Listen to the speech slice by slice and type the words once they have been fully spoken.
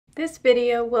This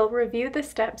video will review the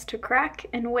steps to crack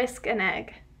and whisk an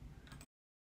egg.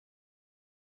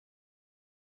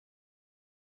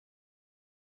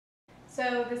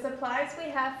 So the supplies we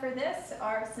have for this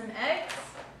are some eggs,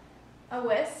 a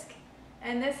whisk,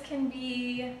 and this can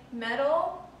be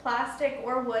metal, plastic,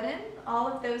 or wooden. All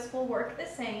of those will work the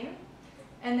same.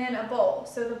 And then a bowl.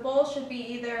 So the bowl should be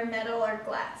either metal or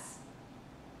glass.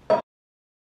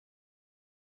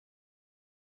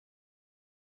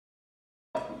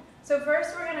 So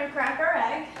first we're going to crack our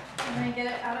egg. I'm going to get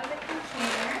it out of the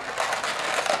container.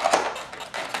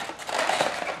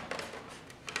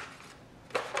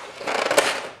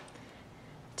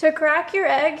 To crack your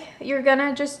egg, you're going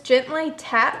to just gently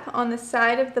tap on the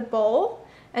side of the bowl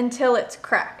until it's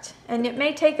cracked. And it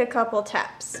may take a couple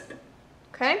taps.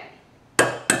 Okay?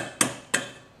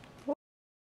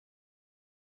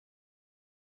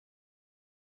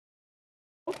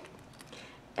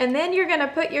 And then you're going to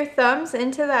put your thumbs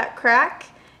into that crack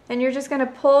and you're just going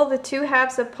to pull the two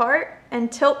halves apart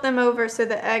and tilt them over so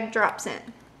the egg drops in.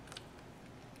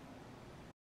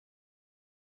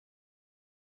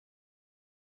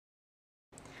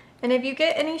 And if you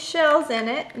get any shells in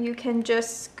it, you can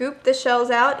just scoop the shells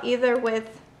out either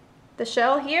with the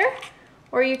shell here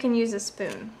or you can use a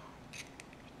spoon.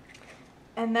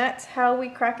 And that's how we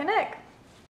crack an egg.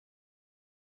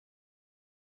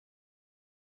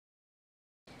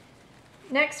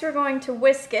 Next we're going to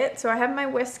whisk it. So I have my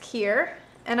whisk here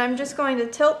and I'm just going to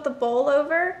tilt the bowl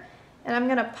over and I'm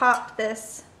going to pop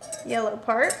this yellow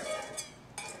part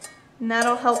and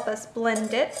that'll help us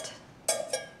blend it.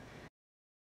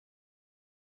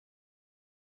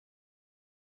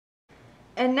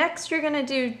 And next you're going to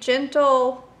do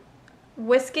gentle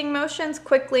whisking motions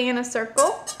quickly in a circle.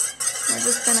 We're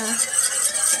just going to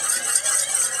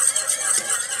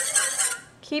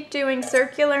keep doing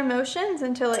circular motions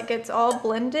until it gets all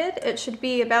blended. It should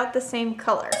be about the same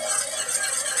color.